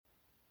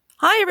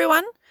Hi,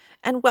 everyone,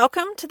 and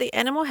welcome to the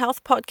Animal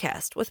Health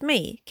Podcast with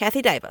me,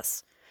 Kathy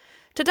Davis.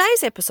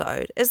 Today's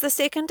episode is the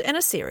second in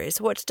a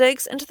series which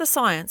digs into the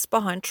science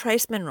behind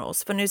trace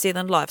minerals for New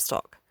Zealand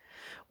livestock.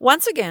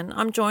 Once again,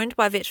 I'm joined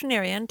by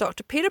veterinarian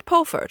Dr. Peter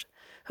Pulford,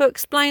 who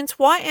explains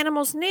why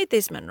animals need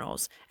these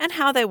minerals and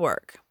how they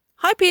work.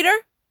 Hi, Peter.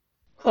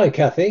 Hi,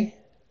 Kathy.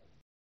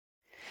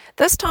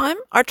 This time,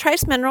 our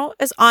trace mineral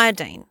is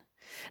iodine.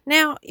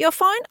 Now, you'll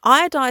find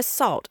iodized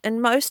salt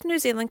in most New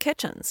Zealand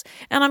kitchens,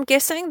 and I'm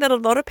guessing that a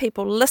lot of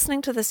people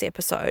listening to this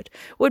episode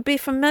would be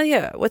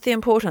familiar with the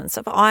importance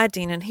of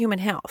iodine in human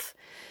health.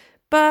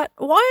 But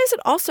why is it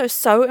also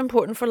so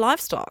important for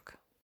livestock?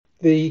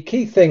 The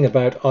key thing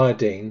about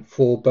iodine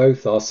for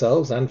both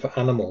ourselves and for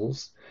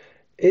animals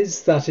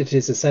is that it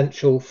is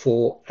essential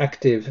for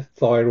active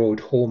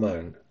thyroid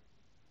hormone.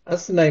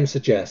 As the name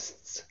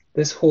suggests,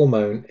 this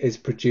hormone is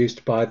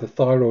produced by the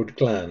thyroid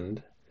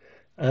gland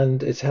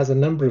and it has a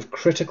number of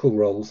critical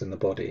roles in the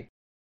body.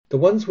 The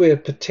ones we're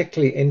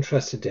particularly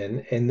interested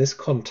in this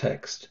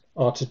context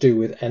are to do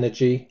with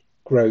energy,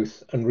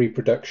 growth and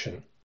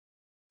reproduction.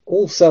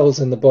 All cells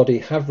in the body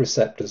have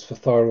receptors for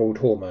thyroid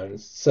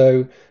hormones,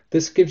 so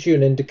this gives you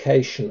an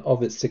indication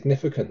of its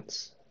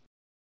significance.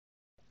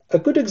 A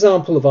good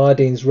example of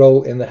iodine's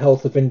role in the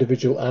health of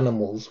individual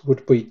animals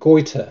would be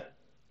goiter.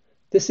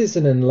 This is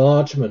an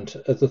enlargement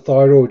of the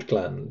thyroid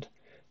gland,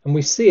 and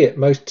we see it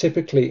most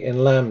typically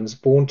in lambs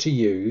born to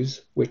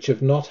ewes which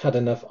have not had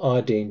enough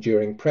iodine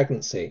during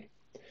pregnancy.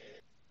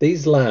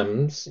 These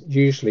lambs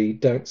usually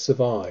don't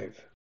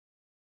survive.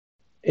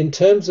 In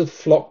terms of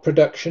flock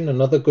production,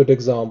 another good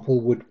example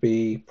would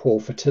be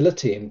poor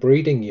fertility in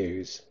breeding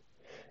ewes.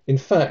 In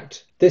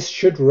fact, this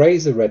should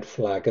raise a red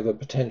flag of a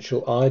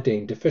potential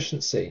iodine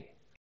deficiency.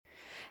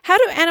 How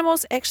do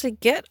animals actually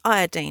get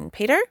iodine,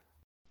 Peter?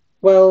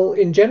 Well,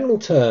 in general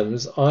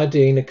terms,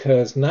 iodine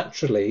occurs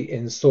naturally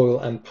in soil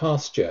and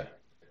pasture.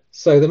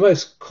 So the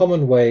most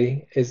common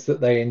way is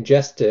that they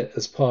ingest it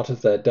as part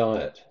of their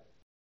diet.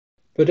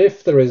 But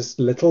if there is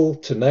little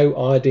to no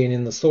iodine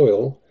in the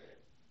soil,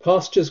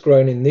 pastures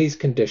grown in these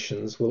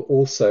conditions will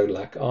also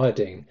lack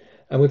iodine,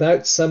 and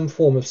without some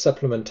form of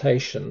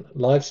supplementation,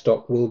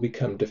 livestock will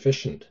become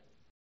deficient.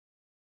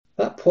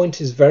 That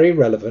point is very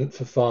relevant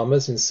for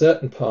farmers in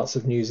certain parts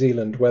of New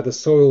Zealand where the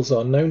soils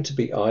are known to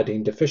be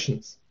iodine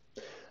deficient.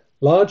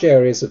 Large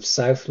areas of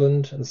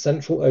Southland and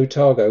central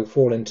Otago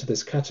fall into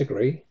this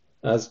category,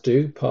 as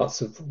do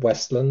parts of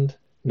Westland,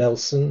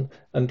 Nelson,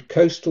 and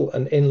coastal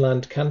and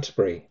inland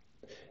Canterbury.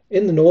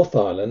 In the North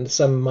Island,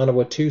 some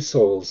Manawatu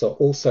soils are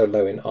also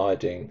low in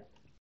iodine.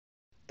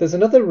 There's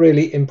another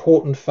really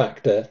important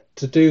factor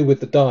to do with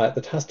the diet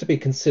that has to be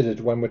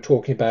considered when we're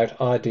talking about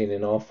iodine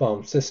in our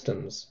farm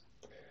systems.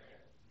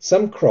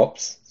 Some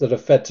crops that are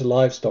fed to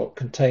livestock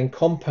contain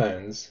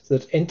compounds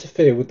that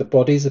interfere with the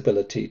body's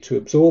ability to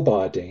absorb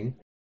iodine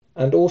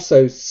and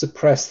also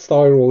suppress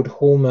thyroid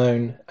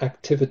hormone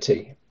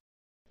activity,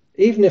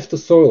 even if the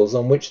soils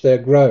on which they're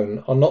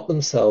grown are not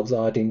themselves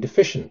iodine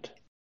deficient.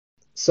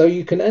 So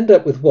you can end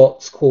up with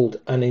what's called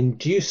an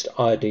induced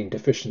iodine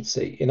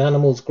deficiency in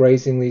animals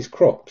grazing these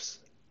crops.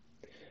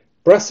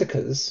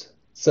 Brassicas,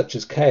 such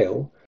as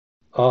kale,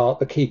 are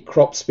the key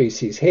crop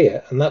species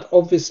here, and that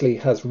obviously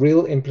has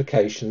real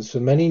implications for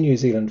many New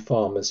Zealand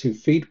farmers who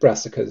feed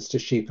brassicas to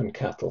sheep and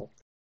cattle,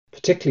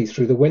 particularly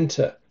through the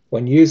winter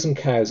when ewes and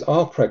cows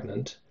are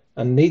pregnant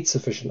and need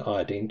sufficient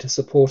iodine to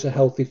support a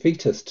healthy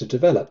fetus to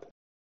develop.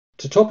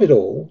 To top it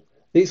all,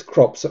 these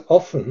crops are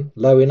often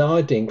low in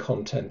iodine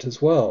content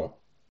as well.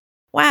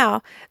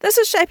 Wow, this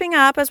is shaping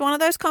up as one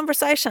of those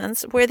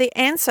conversations where the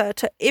answer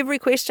to every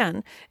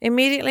question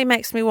immediately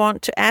makes me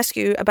want to ask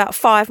you about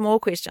 5 more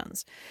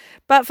questions.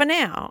 But for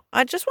now,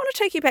 I just want to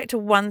take you back to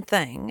one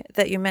thing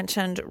that you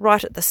mentioned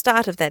right at the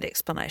start of that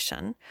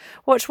explanation,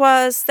 which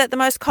was that the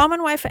most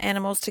common way for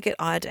animals to get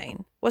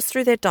iodine was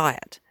through their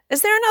diet.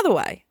 Is there another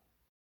way?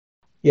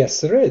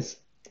 Yes, there is.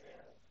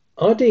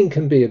 Iodine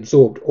can be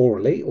absorbed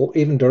orally or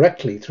even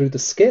directly through the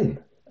skin.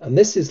 And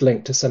this is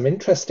linked to some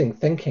interesting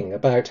thinking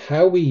about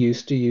how we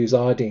used to use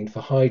iodine for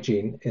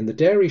hygiene in the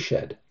dairy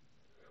shed.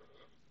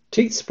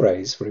 Teat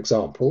sprays, for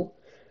example,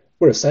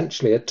 were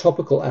essentially a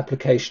topical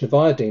application of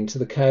iodine to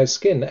the cow's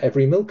skin at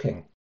every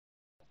milking.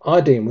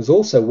 Iodine was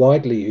also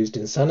widely used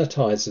in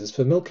sanitizers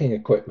for milking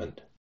equipment.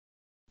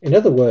 In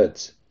other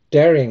words,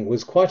 dairying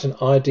was quite an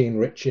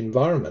iodine-rich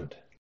environment.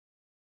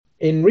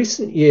 In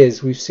recent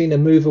years, we've seen a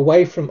move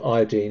away from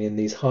iodine in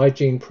these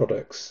hygiene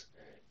products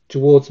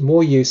towards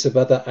more use of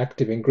other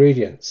active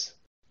ingredients.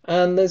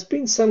 And there's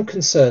been some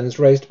concerns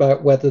raised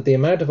about whether the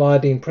amount of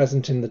iodine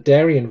present in the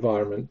dairy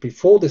environment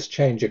before this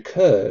change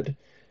occurred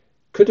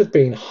could have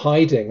been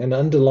hiding an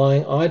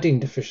underlying iodine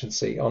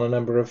deficiency on a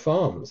number of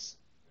farms.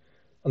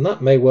 And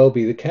that may well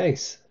be the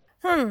case.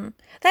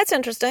 That's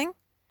interesting.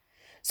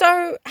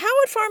 So, how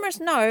would farmers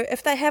know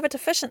if they have a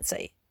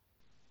deficiency?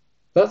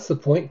 That's the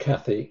point,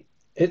 Kathy.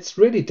 It's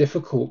really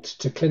difficult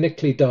to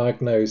clinically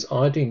diagnose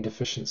iodine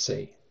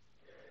deficiency.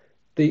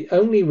 The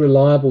only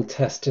reliable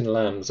test in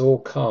lambs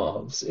or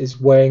calves is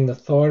weighing the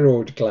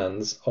thyroid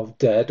glands of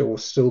dead or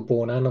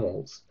stillborn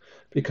animals,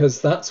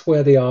 because that's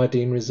where the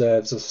iodine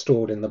reserves are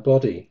stored in the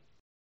body.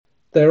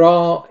 There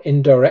are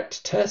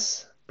indirect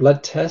tests.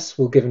 Blood tests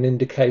will give an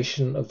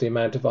indication of the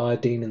amount of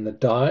iodine in the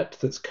diet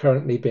that's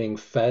currently being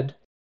fed,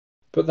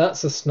 but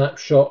that's a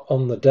snapshot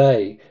on the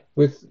day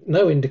with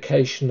no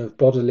indication of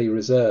bodily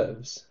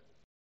reserves.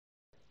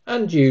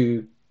 And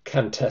you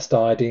can test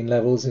iodine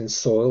levels in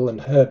soil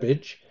and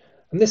herbage,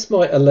 and this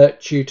might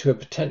alert you to a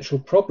potential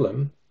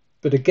problem,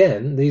 but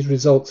again, these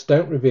results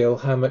don't reveal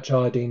how much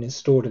iodine is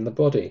stored in the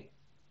body.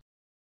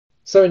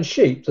 So in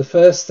sheep, the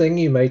first thing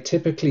you may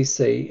typically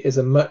see is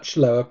a much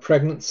lower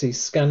pregnancy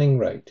scanning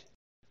rate,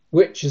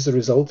 which is a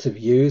result of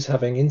ewes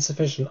having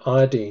insufficient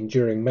iodine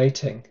during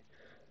mating.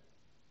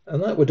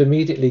 And that would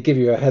immediately give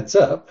you a heads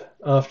up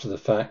after the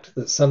fact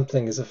that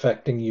something is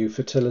affecting ewe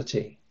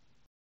fertility.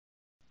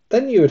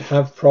 Then you would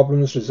have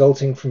problems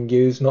resulting from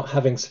ewes not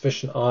having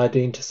sufficient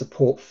iodine to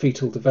support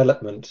fetal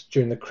development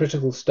during the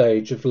critical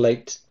stage of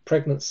late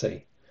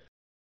pregnancy,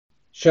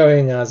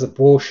 showing as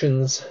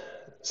abortions,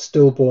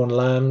 stillborn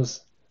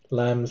lambs,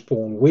 lambs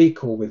born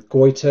weak or with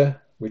goiter,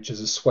 which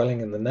is a swelling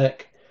in the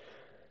neck,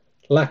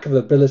 lack of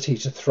ability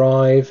to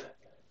thrive,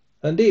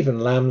 and even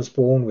lambs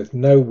born with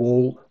no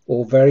wool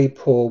or very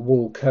poor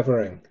wool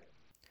covering.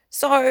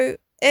 So,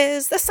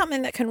 is this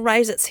something that can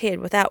raise its head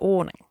without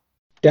warning?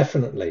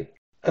 Definitely.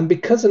 And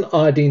because an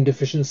iodine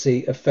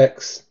deficiency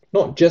affects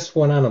not just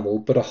one animal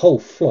but a whole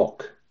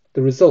flock,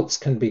 the results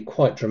can be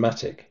quite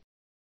dramatic.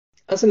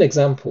 As an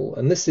example,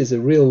 and this is a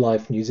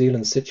real-life New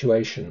Zealand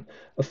situation,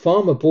 a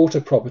farmer bought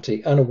a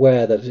property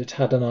unaware that it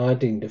had an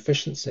iodine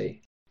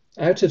deficiency.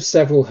 Out of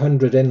several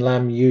hundred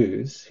in-lamb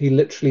ewes, he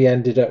literally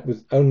ended up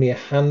with only a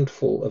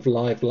handful of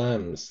live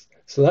lambs,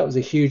 so that was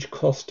a huge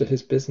cost to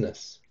his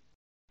business.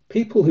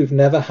 People who've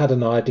never had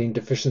an iodine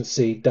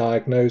deficiency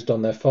diagnosed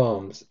on their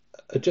farms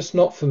are just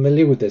not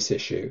familiar with this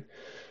issue.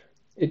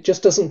 It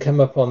just doesn't come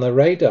up on their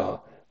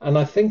radar, and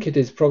I think it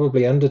is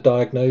probably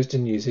underdiagnosed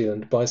in New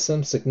Zealand by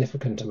some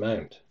significant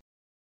amount.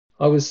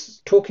 I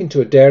was talking to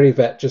a dairy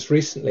vet just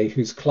recently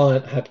whose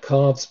client had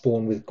calves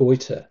born with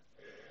goiter.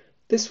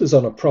 This was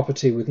on a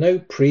property with no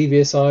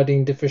previous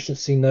iodine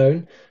deficiency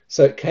known,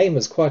 so it came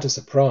as quite a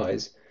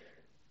surprise.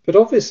 But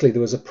obviously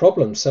there was a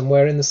problem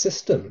somewhere in the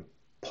system,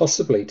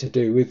 possibly to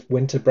do with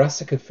winter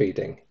brassica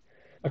feeding.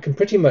 I can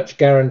pretty much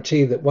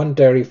guarantee that one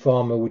dairy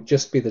farmer would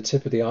just be the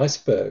tip of the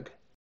iceberg.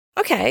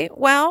 Okay,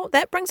 well,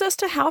 that brings us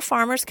to how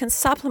farmers can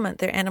supplement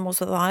their animals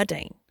with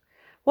iodine.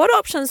 What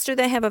options do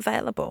they have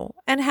available,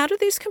 and how do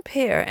these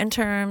compare in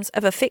terms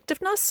of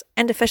effectiveness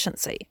and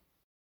efficiency?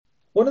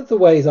 One of the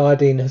ways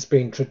iodine has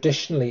been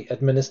traditionally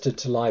administered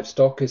to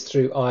livestock is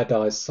through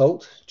iodized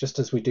salt, just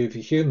as we do for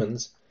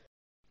humans.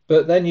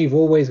 But then you've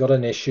always got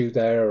an issue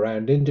there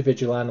around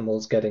individual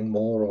animals getting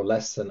more or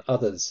less than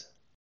others.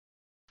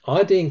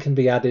 Iodine can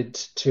be added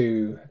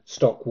to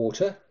stock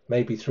water,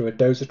 maybe through a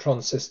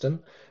dosatron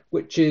system,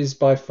 which is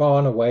by far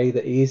and away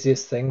the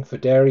easiest thing for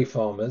dairy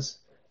farmers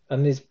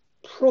and is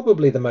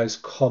probably the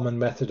most common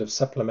method of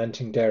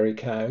supplementing dairy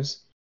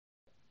cows.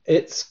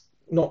 It's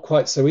not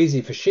quite so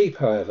easy for sheep,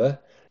 however.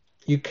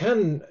 You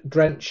can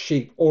drench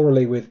sheep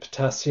orally with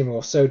potassium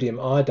or sodium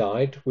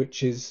iodide,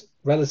 which is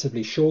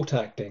relatively short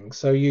acting,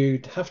 so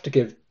you'd have to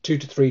give 2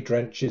 to 3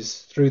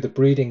 drenches through the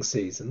breeding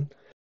season,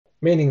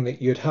 meaning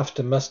that you'd have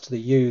to muster the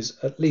ewes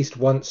at least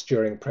once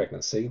during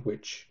pregnancy,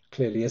 which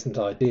clearly isn't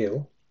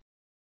ideal.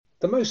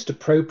 The most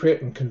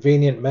appropriate and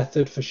convenient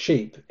method for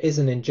sheep is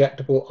an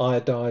injectable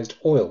iodized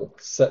oil,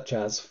 such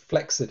as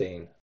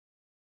Flexidine.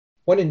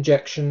 One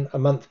injection a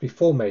month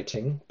before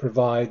mating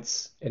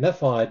provides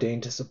enough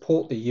iodine to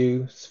support the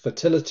ewe's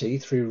fertility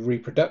through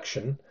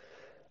reproduction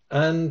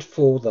and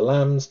for the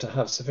lambs to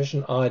have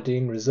sufficient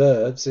iodine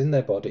reserves in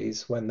their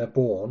bodies when they're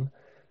born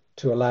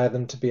to allow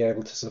them to be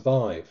able to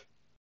survive.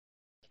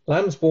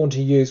 Lambs born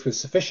to ewes with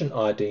sufficient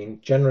iodine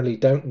generally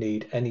don't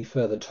need any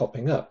further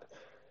topping up,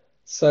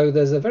 so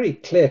there's a very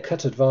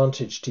clear-cut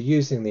advantage to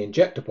using the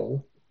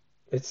injectable.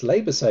 It's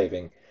labour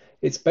saving.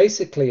 It's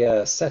basically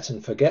a set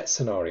and forget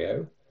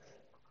scenario.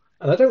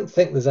 And I don't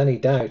think there's any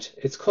doubt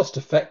it's cost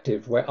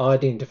effective where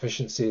iodine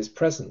deficiency is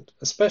present,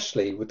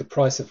 especially with the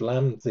price of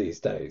lamb these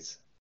days.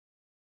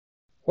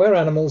 Where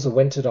animals are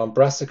wintered on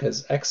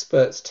brassicas,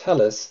 experts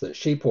tell us that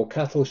sheep or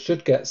cattle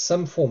should get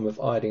some form of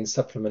iodine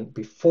supplement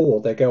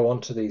before they go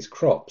onto these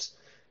crops,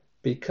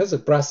 because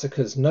of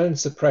brassica's known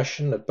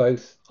suppression of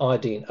both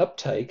iodine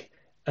uptake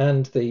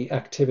and the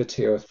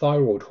activity of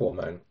thyroid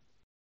hormone.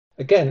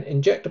 Again,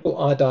 injectable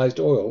iodized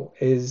oil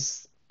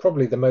is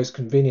probably the most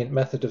convenient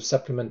method of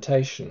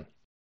supplementation.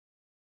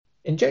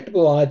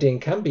 Injectable iodine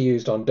can be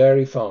used on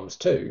dairy farms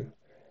too.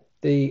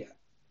 The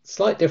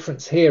slight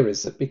difference here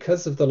is that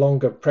because of the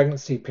longer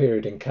pregnancy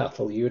period in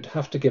cattle, you would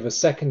have to give a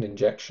second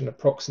injection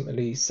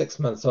approximately 6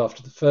 months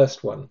after the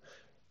first one,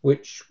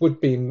 which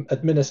would be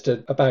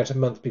administered about a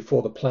month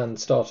before the planned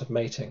start of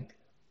mating.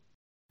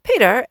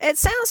 Peter, it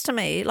sounds to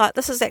me like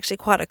this is actually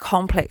quite a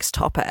complex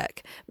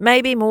topic,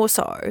 maybe more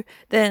so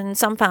than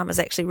some farmers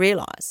actually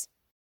realise.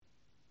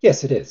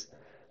 Yes, it is.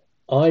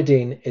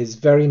 Iodine is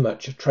very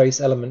much a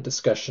trace element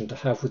discussion to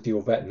have with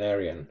your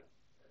veterinarian.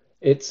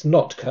 It's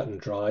not cut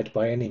and dried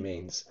by any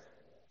means.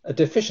 A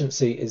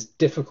deficiency is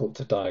difficult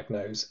to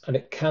diagnose, and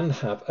it can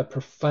have a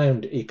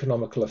profound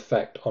economical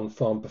effect on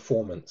farm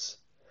performance.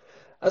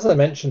 As I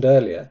mentioned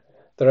earlier,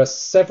 there are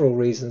several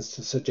reasons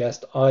to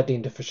suggest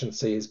iodine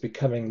deficiency is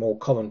becoming more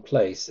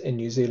commonplace in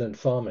New Zealand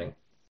farming.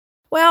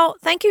 Well,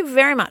 thank you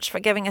very much for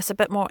giving us a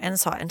bit more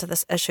insight into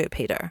this issue,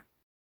 Peter.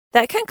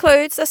 That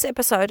concludes this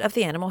episode of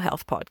the Animal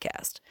Health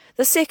Podcast,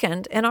 the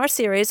second in our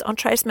series on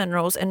trace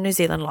minerals in New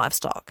Zealand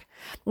livestock.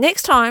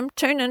 Next time,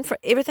 tune in for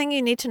everything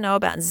you need to know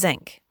about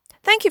zinc.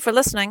 Thank you for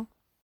listening.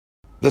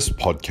 This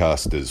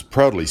podcast is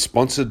proudly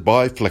sponsored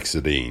by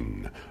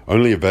Flexidine,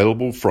 only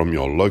available from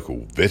your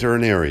local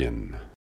veterinarian.